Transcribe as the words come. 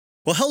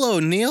Well, hello,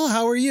 Neal.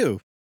 How are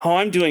you? Oh,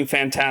 I'm doing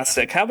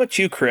fantastic. How about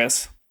you,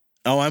 Chris?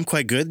 Oh, I'm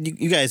quite good.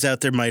 You guys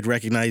out there might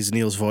recognize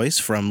Neal's voice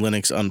from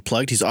Linux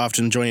Unplugged. He's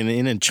often joining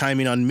in and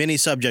chiming on many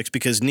subjects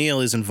because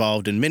Neal is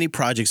involved in many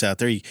projects out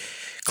there. He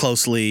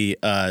closely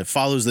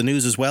follows the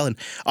news as well, and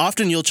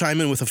often you'll chime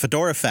in with a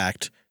Fedora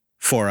fact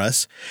for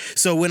us.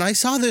 So when I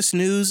saw this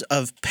news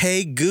of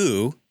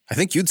Pagure, I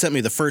think you'd sent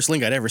me the first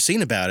link I'd ever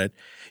seen about it.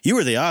 You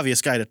were the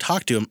obvious guy to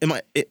talk to.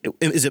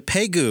 Is it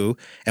Pagure,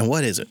 and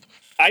what is it?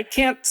 I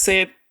can't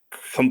say it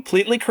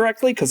completely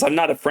correctly because I'm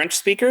not a French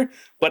speaker,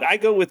 but I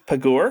go with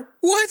Pagure.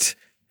 What?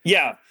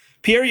 Yeah.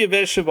 Pierre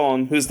Yves,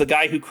 who's the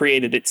guy who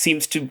created it,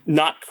 seems to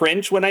not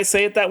cringe when I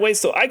say it that way,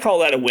 so I call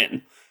that a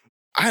win.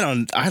 I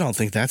don't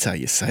think that's how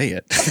you say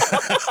it.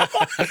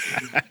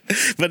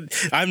 But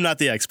I'm not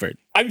the expert.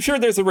 I'm sure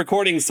there's a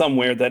recording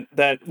somewhere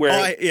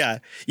where Yeah.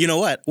 You know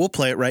what? We'll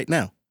play it right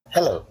now.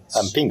 Hello,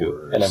 I'm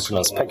Pingu, and I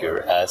pronounce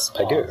Pagure as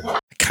Pagure.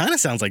 It kind of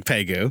sounds like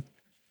Pagure.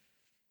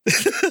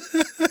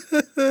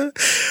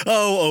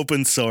 Oh,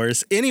 open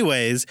source.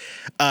 Anyways,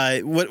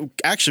 what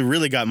actually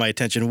really got my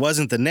attention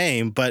wasn't the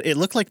name, but it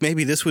looked like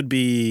maybe this would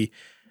be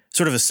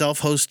sort of a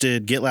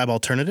self-hosted GitLab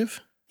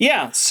alternative.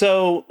 Yeah,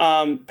 so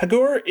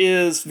Pagure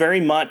is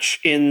very much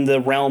in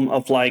the realm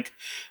of like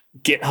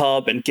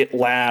GitHub and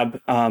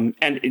GitLab,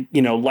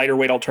 and lighter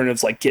weight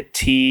alternatives like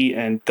Git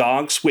and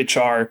Gogs, which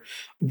are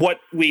what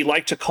we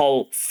like to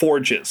call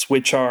forges,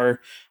 which are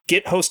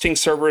Git hosting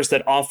servers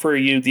that offer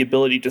you the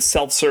ability to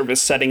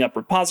self-service setting up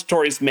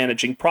repositories,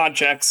 managing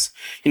projects,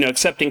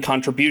 accepting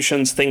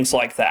contributions, things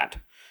like that.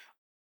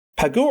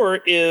 Pagure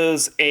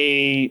is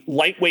a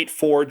lightweight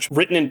forge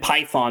written in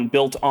Python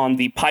built on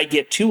the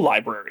PyGit2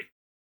 library.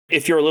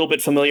 If you're a little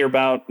bit familiar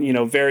about,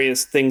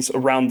 various things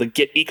around the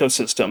Git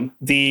ecosystem,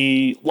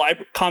 the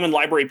common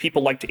library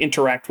people like to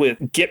interact with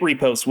Git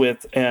repos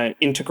with,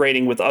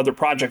 integrating with other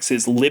projects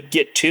is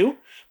libgit2.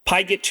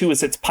 PyGit2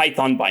 is its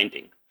Python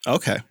binding.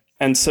 Okay.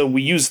 And so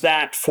we use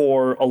that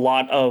for a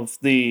lot of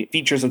the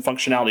features and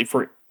functionality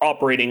for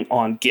operating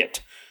on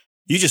Git.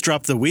 You just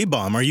dropped the wee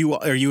bomb. Are you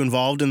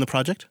involved in the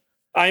project?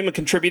 I'm a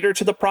contributor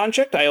to the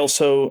project. I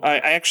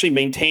actually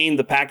maintain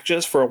the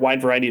packages for a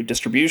wide variety of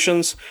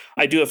distributions.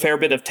 I do a fair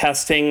bit of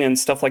testing and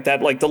stuff like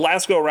that. Like the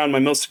last go around, my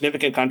most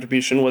significant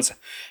contribution was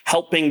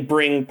helping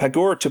bring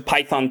Pagure to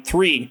Python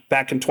 3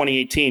 back in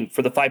 2018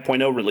 for the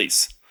 5.0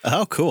 release.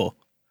 Oh, cool.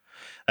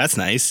 That's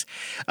nice.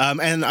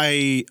 And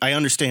I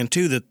understand,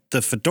 too, that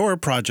the Fedora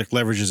project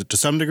leverages it to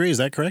some degree. Is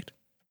that correct?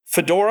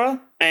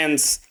 Fedora and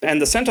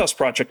the CentOS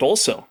project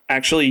also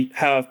actually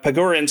have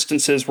Pagure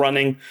instances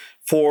running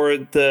for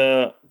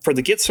the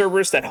Git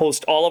servers that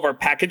host all of our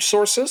package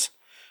sources.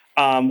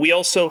 We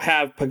also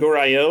have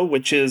Pagure.io,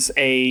 which is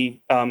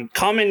a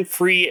common,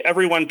 free,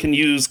 everyone can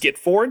use Git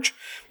Forge.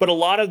 But a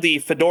lot of the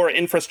Fedora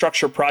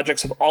infrastructure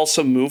projects have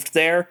also moved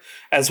there,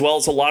 as well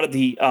as a lot of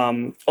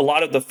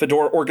the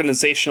Fedora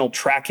organizational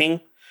tracking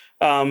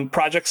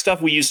project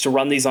stuff. We used to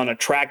run these on a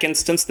track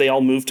instance. They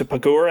all moved to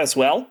Pagure as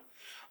well.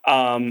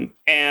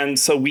 And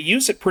so we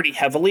use it pretty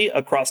heavily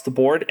across the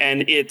board,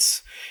 and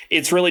it's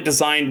really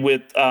designed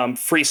with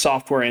free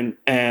software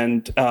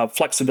and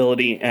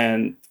flexibility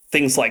and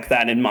things like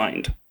that in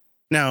mind.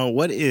 Now,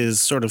 what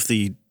is sort of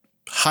the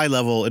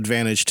high-level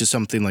advantage to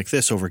something like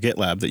this over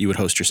GitLab that you would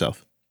host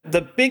yourself?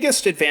 The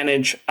biggest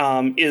advantage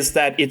is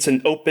that it's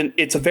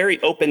a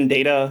very open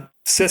data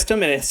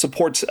system, and it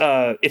supports.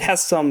 It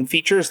has some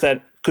features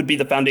that could be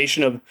the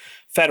foundation of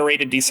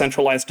federated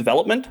decentralized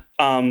development.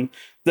 One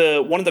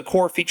of the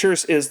core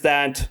features is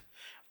that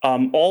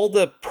all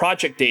the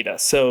project data,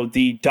 so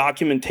the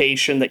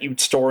documentation that you'd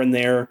store in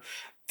there,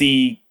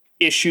 the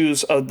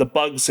issues of the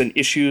bugs and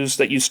issues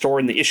that you store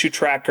in the issue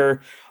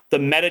tracker, the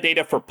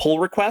metadata for pull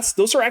requests,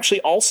 those are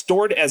actually all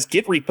stored as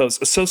Git repos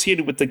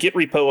associated with the Git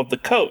repo of the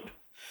code.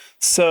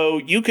 So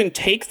you can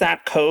take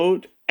that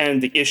code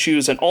and the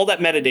issues and all that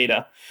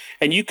metadata,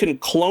 and you can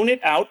clone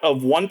it out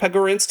of one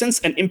Pagure instance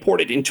and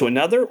import it into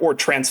another, or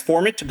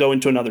transform it to go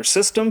into another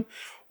system,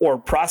 or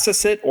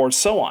process it, or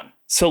so on.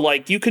 So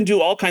you can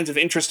do all kinds of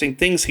interesting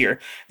things here.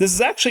 This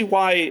is actually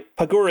why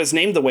Pagure is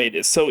named the way it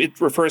is. So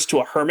it refers to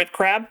a hermit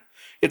crab.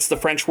 It's the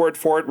French word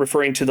for it,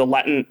 referring to the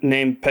Latin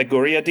name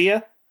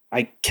Paguriadia.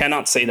 I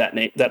cannot say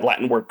that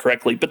Latin word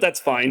correctly, but that's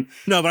fine.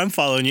 No, but I'm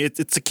following you.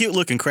 It's a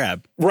cute-looking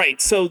crab. Right.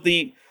 So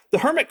the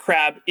hermit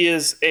crab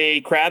is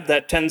a crab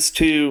that tends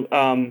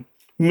to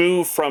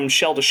move from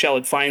shell to shell.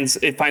 It finds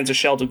a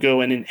shell to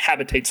go and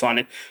habitates on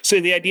it.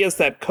 So the idea is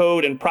that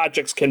code and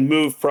projects can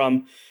move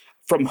from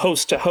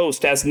host to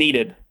host as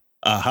needed.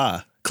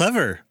 Aha.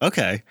 Clever.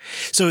 Okay.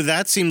 So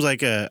that seems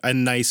like a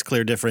nice,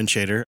 clear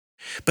differentiator.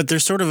 But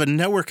there's sort of a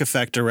network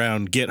effect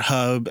around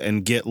GitHub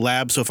and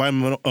GitLab. So if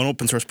I'm an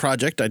open source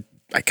project,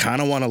 I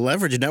kind of want to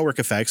leverage network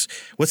effects.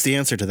 What's the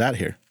answer to that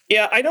here?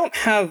 Yeah, I don't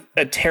have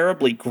a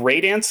terribly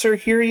great answer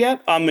here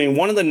yet. I mean,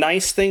 one of the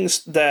nice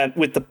things that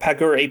with the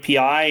Pagure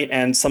API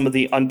and some of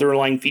the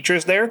underlying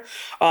features there,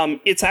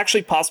 it's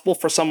actually possible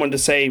for someone to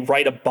say,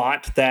 write a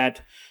bot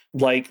that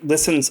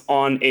listens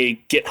on a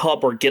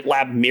GitHub or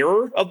GitLab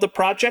mirror of the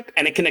project,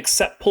 and it can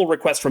accept pull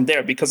requests from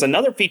there. Because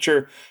another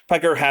feature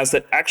Pagure has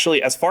that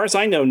actually, as far as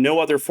I know, no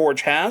other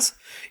Forge has,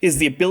 is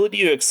the ability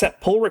to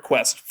accept pull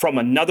requests from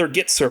another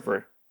Git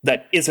server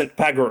that isn't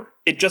Pagure.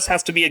 It just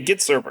has to be a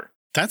Git server.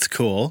 That's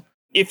cool.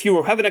 If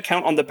you have an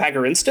account on the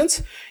Pagure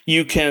instance,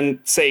 you can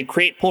say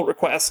create pull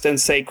request and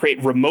say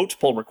create remote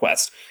pull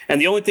request.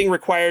 And the only thing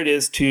required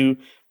is to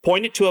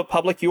point it to a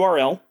public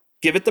URL,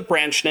 give it the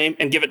branch name,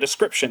 and give it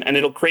description. And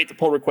it'll create the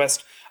pull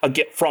request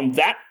from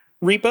that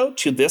repo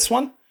to this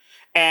one.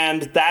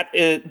 And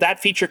that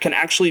feature can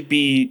actually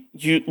be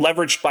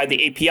leveraged by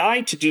the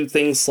API to do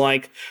things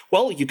like,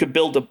 well, you could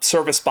build a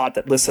service bot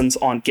that listens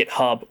on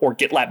GitHub or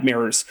GitLab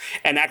mirrors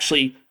and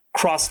actually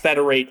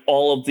cross-federate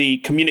all of the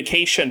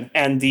communication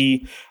and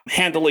the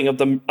handling of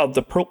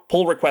the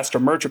pull request or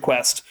merge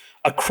request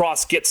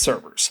across Git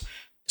servers.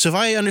 So if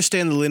I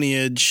understand the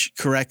lineage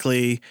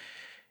correctly, it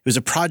was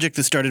a project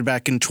that started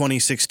back in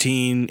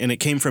 2016, and it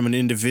came from an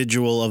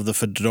individual of the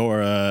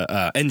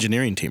Fedora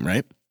engineering team,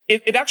 right?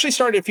 It actually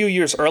started a few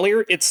years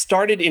earlier. It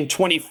started in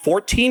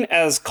 2014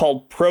 as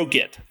called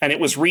ProGit, and it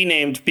was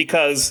renamed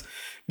because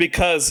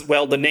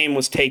well, the name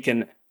was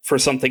taken for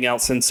something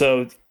else, and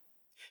so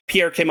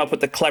Pierre came up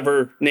with the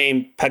clever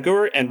name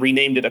Pagure and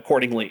renamed it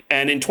accordingly.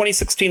 And in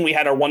 2016, we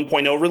had our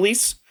 1.0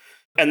 release.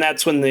 And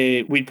that's when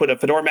we put a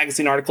Fedora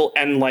magazine article.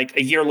 And like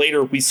a year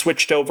later, we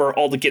switched over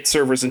all the Git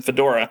servers in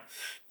Fedora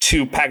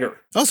to Pagure.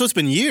 Oh, so it's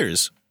been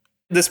years.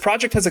 This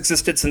project has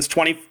existed since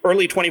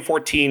early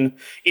 2014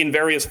 in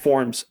various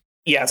forms.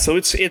 Yeah, so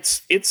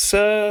it's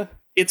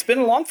been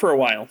along for a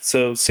while.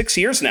 So 6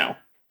 years now.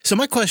 So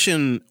my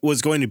question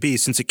was going to be,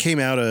 since it came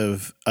out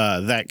of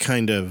that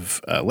kind of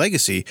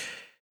legacy,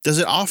 does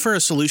it offer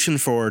a solution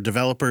for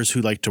developers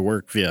who like to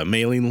work via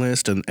mailing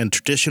list and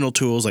traditional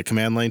tools like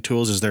command line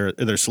tools? Are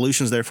there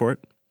solutions there for it?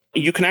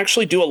 You can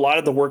actually do a lot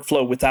of the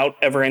workflow without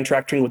ever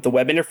interacting with the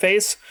web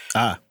interface.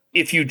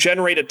 If you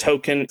generate a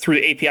token through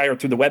the API or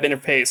through the web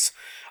interface,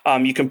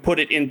 you can put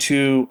it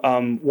into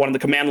one of the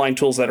command line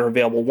tools that are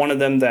available. One of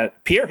them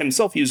that Pierre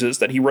himself uses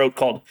that he wrote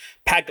called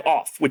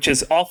PagOff, which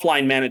is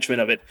offline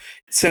management of it.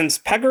 Since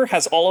Pagure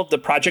has all of the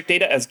project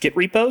data as Git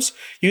repos,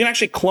 you can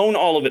actually clone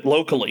all of it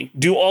locally,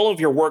 do all of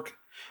your work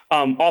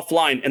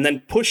offline, and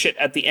then push it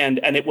at the end,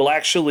 and it will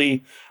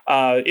actually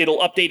it'll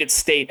update its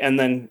state, and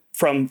then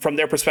from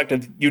their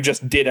perspective, you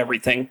just did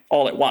everything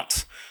all at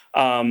once.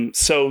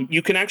 So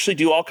you can actually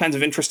do all kinds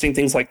of interesting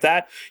things like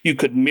that. You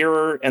could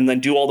mirror and then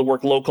do all the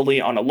work locally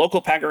on a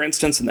local Pagure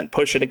instance and then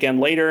push it again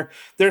later.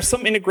 There's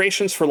some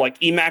integrations for like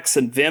Emacs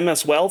and Vim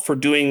as well for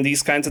doing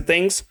these kinds of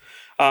things.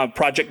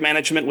 Project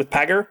management with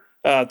Pagure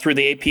through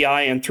the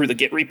API and through the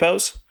Git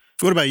repos.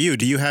 What about you?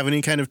 Do you have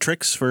any kind of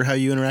tricks for how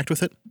you interact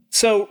with it?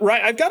 So,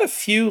 right, I've got a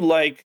few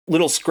like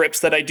little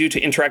scripts that I do to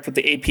interact with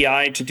the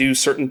API to do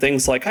certain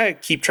things, like I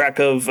keep track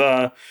of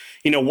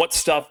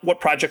what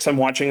projects I'm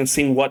watching and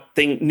seeing what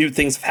new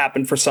things have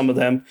happened for some of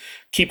them.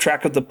 Keep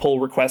track of the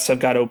pull requests I've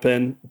got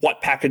open, what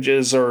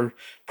packages or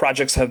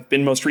projects have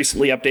been most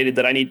recently updated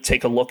that I need to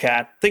take a look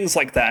at, things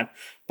like that.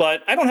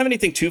 But I don't have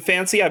anything too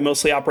fancy. I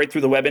mostly operate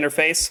through the web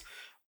interface.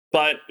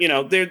 But,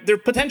 their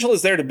potential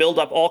is there to build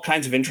up all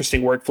kinds of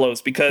interesting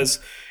workflows because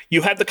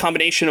you have the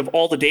combination of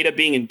all the data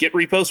being in Git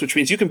repos, which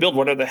means you can build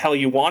whatever the hell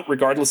you want,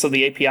 regardless of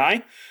the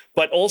API.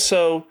 But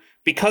also,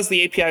 because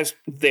the API is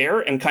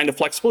there and kind of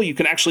flexible, you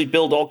can actually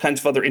build all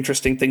kinds of other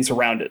interesting things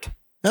around it.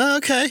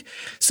 Okay.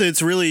 So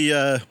it's really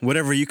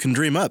whatever you can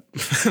dream up.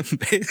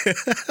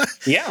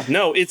 Yeah,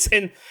 no, it's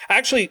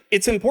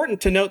important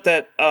to note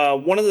that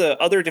one of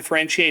the other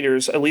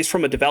differentiators, at least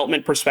from a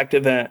development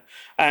perspective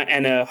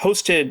and a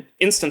hosted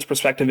instance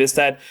perspective, is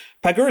that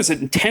Pagure is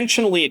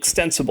intentionally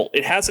extensible.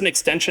 It has an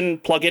extension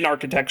plugin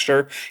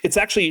architecture. It's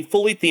actually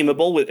fully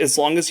themable as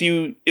long as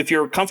if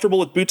you're comfortable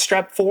with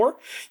Bootstrap 4,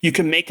 you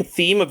can make a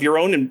theme of your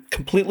own and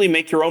completely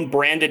make your own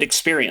branded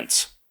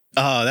experience.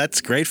 Oh,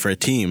 that's great for a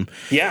team.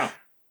 Yeah.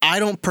 I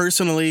don't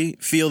personally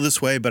feel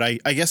this way, but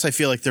I guess I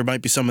feel like there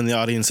might be some in the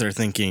audience that are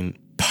thinking,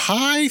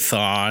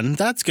 Python,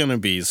 that's going to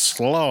be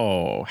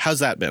slow. How's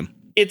that been?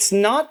 It's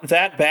not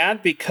that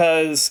bad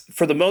because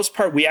for the most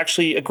part, we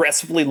actually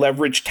aggressively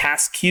leverage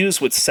task queues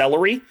with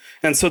Celery.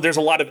 And so there's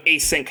a lot of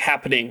async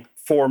happening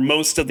for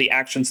most of the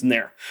actions in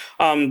there.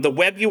 The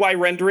web UI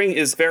rendering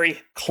is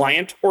very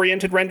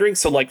client-oriented rendering.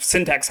 So like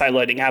syntax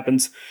highlighting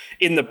happens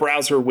in the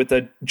browser with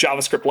a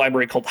JavaScript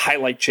library called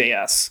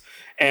Highlight.js.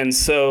 And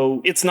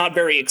so it's not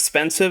very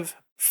expensive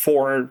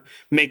for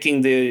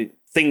making the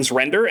things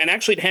render. And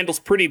actually, it handles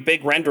pretty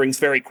big renderings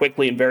very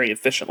quickly and very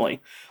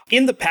efficiently.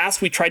 In the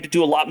past, we tried to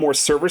do a lot more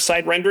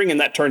server-side rendering, and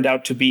that turned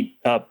out to be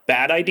a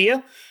bad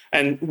idea.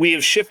 And we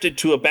have shifted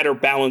to a better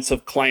balance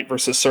of client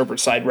versus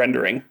server-side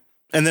rendering.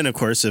 And then, of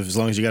course, as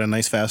long as you got a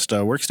nice, fast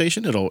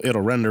workstation,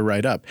 it'll render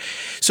right up.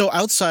 So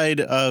outside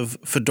of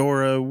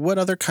Fedora, what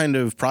other kind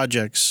of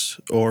projects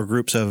or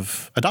groups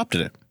have adopted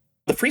it?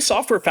 The Free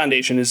Software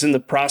Foundation is in the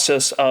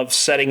process of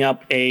setting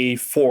up a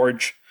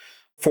Forge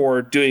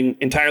for doing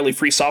entirely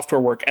free software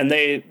work. And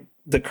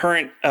the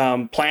current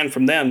plan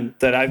from them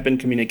that I've been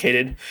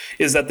communicated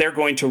is that they're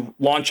going to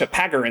launch a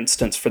Pagure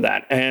instance for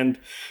that. And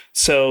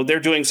so they're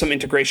doing some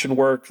integration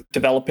work,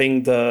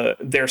 developing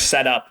their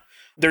setup.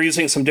 They're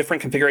using some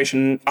different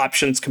configuration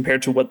options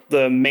compared to what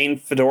the main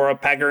Fedora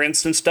Pagure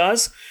instance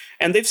does.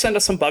 And they've sent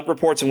us some bug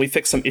reports and we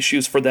fixed some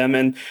issues for them.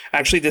 And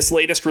actually this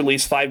latest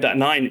release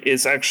 5.9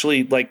 is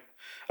actually like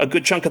a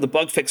good chunk of the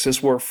bug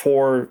fixes were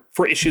for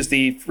issues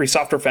the Free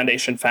Software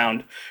Foundation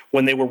found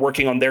when they were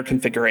working on their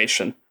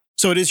configuration.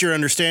 So it is your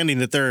understanding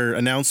that their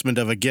announcement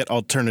of a Git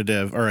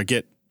alternative or a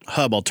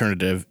GitHub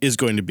alternative is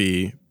going to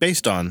be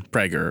based on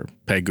Pagure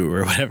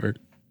or whatever.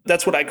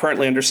 That's what I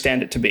currently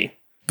understand it to be.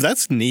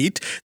 That's neat.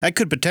 That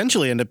could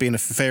potentially end up being a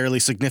fairly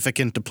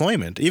significant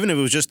deployment, even if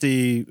it was just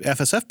the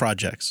FSF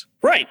projects.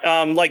 Right.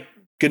 Like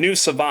GNU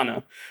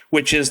Savannah,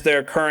 which is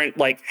their current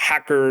like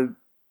hacker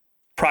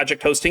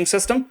project hosting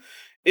system.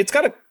 It's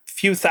got a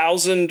few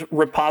thousand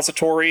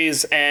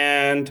repositories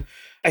and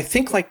I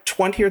think like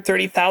 20 or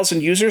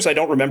 30,000 users. I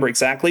don't remember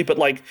exactly, but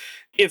like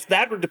if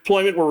that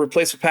deployment were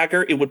replaced with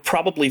Pagure, it would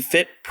probably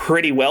fit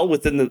pretty well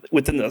within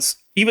this,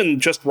 even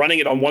just running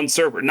it on one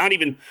server, not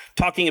even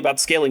talking about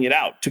scaling it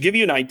out. To give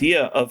you an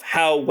idea of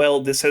how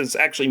well this has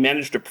actually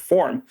managed to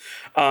perform,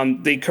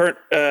 the current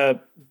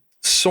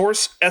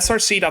source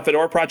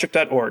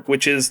src.fedoraproject.org,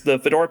 which is the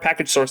Fedora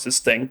package sources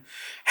thing,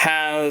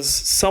 has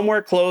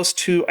somewhere close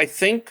to, I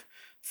think,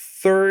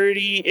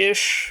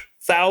 30-ish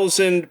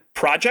thousand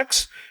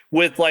projects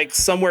with like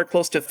somewhere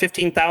close to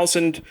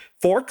 15,000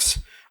 forks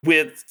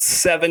with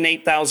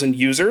 8,000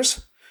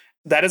 users.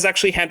 That is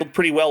actually handled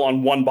pretty well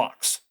on one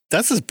box.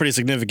 That's a pretty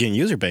significant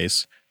user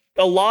base.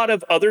 A lot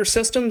of other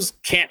systems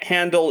can't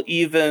handle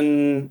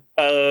even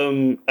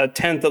a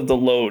tenth of the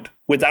load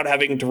without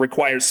having to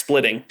require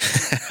splitting.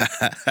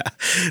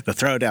 The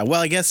throwdown.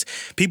 Well, I guess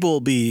people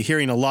will be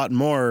hearing a lot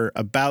more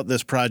about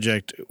this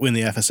project when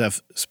the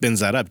FSF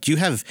spins that up. Do you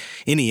have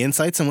any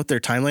insights on what their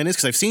timeline is?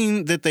 Because I've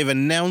seen that they've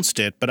announced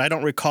it, but I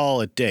don't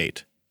recall a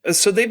date.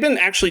 So they've been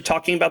actually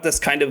talking about this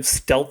kind of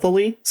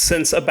stealthily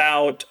since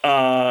about,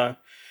 I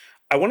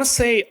want to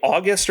say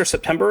August or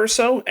September or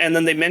so. And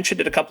then they mentioned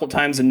it a couple of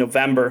times in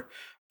November.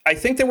 I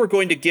think they were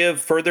going to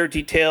give further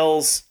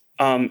details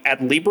at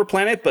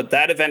LibrePlanet, but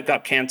that event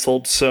got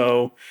canceled.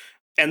 So,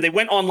 and they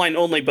went online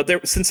only,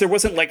 but since there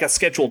wasn't like a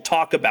scheduled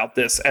talk about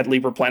this at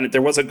LibrePlanet,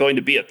 there wasn't going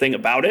to be a thing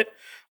about it.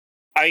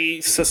 I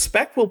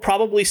suspect we'll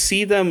probably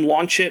see them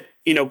launch it,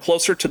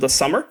 closer to the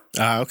summer.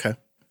 Okay.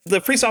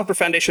 The Free Software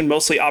Foundation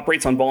mostly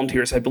operates on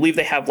volunteers. I believe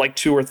they have like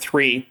 2 or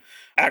 3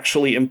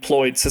 actually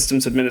employed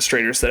systems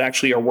administrators that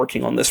actually are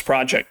working on this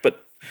project.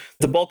 But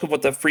the bulk of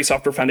what the Free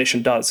Software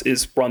Foundation does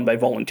is run by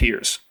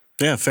volunteers.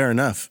 Yeah, fair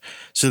enough.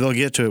 So they'll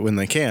get to it when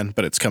they can,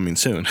 but it's coming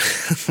soon.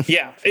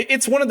 Yeah,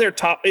 it's one of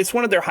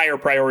their higher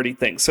priority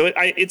things. So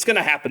it's going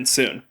to happen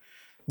soon.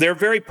 They're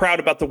very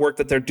proud about the work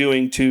that they're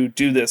doing to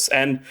do this.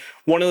 And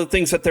one of the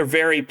things that they're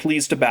very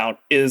pleased about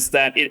is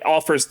that it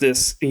offers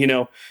this,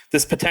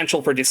 this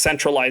potential for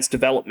decentralized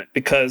development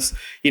because,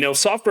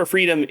 software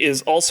freedom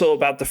is also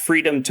about the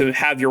freedom to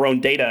have your own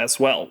data as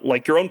well,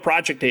 like your own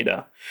project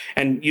data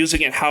and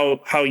using it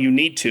how you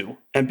need to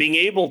and being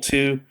able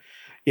to,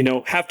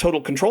 have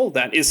total control of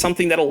that is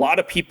something that a lot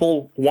of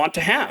people want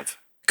to have.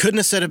 Couldn't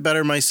have said it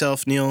better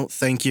myself, Neal.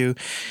 Thank you.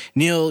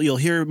 Neal, you'll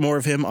hear more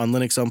of him on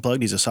Linux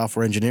Unplugged. He's a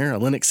software engineer, a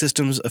Linux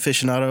systems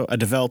aficionado, a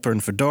developer in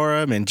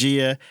Fedora,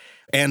 Mangia,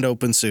 and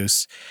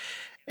OpenSUSE.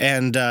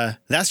 And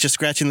that's just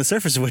scratching the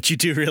surface of what you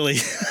do, really.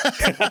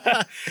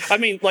 I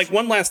mean, like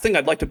one last thing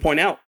I'd like to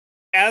point out.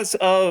 As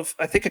of,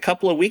 I think, a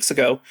couple of weeks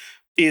ago,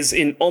 is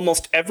in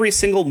almost every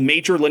single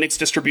major Linux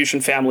distribution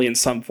family in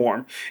some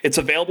form. It's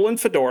available in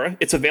Fedora.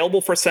 It's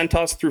available for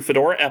CentOS through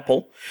Fedora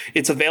EPEL.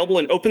 It's available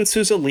in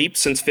OpenSUSE Leap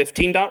since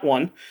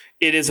 15.1.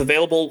 It is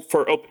available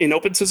in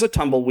OpenSUSE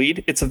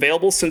Tumbleweed. It's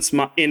available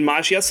in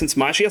Magia since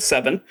Magia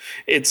 7.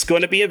 It's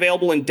going to be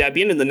available in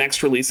Debian in the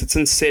next release. It's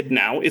in SID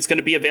now. It's going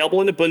to be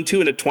available in Ubuntu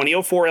in a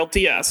 2004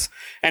 LTS.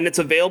 And it's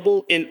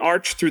available in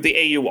Arch through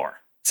the AUR.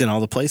 It's in all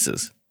the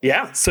places.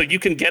 Yeah, so you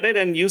can get it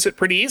and use it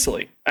pretty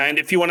easily. And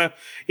if you want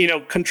to,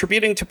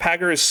 contributing to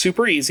Pagure is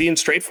super easy and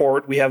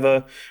straightforward. We have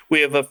a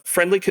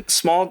friendly,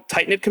 small,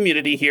 tight-knit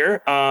community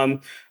here.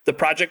 The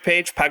project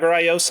page,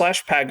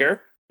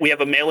 pagure.io/Pagure. We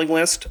have a mailing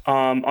list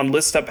on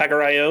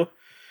list.pagure.io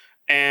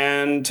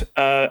and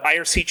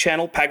IRC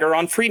channel Pagure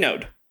on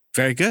Freenode.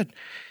 Very good.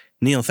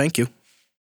 Neal, thank you.